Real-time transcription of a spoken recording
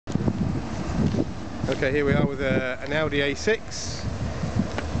Okay, here we are with an Audi A6.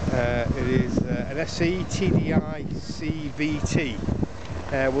 It is an SE TDI CVT.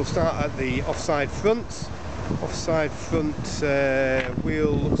 We'll start at the offside front. Offside front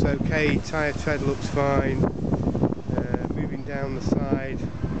wheel looks okay, tyre tread looks fine. Moving down the side,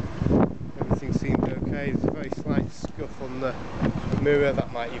 everything seems okay. There's a very slight scuff on the mirror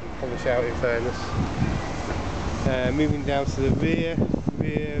that might even polish out in fairness. Moving down to the rear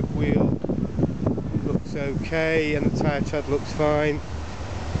wheel looks okay and the tyre tread looks fine.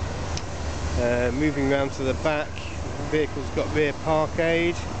 Moving round to the back, the vehicle's got rear park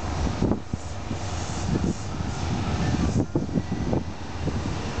aid.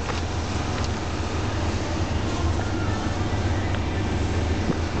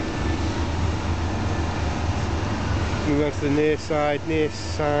 Moving on to the near side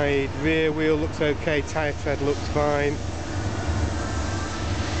rear wheel looks okay, tyre tread looks fine.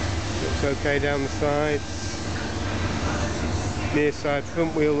 Looks okay down the sides. Near side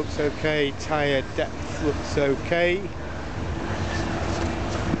front wheel looks okay, tyre depth looks okay.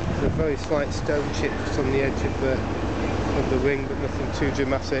 There's a very slight stone chip just on the edge of the wing, but nothing too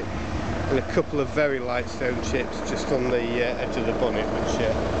dramatic. And a couple of very light stone chips just on the edge of the bonnet, which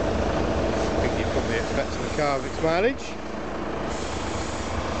I think you'd probably expect in a car of its mileage.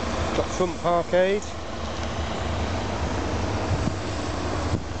 Got front park aid.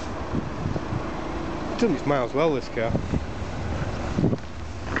 Done its miles well, this car.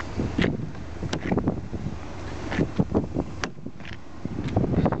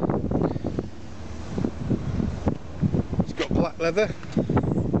 It's got black leather.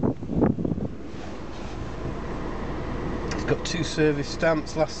 It's got 2 service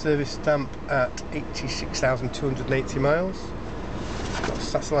stamps. Last service stamp at 86,280 miles. Got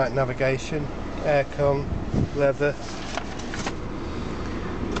satellite navigation, aircon, leather.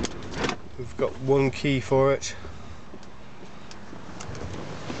 We've got 1 key for it.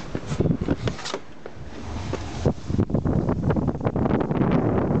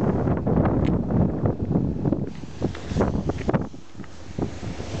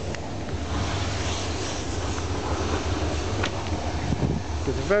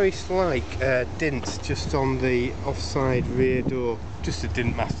 There's a very slight dint just on the offside rear door. Just a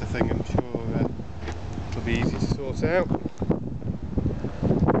dint master thing, I'm sure it'll be easy to sort out.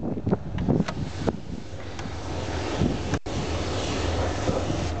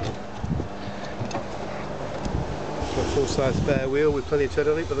 Got a full-size spare wheel with plenty of tread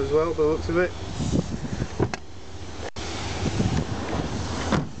on it, but as well, by the looks of it.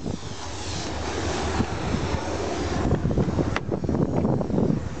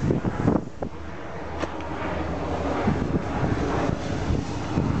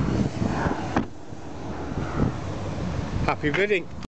 Happy bidding!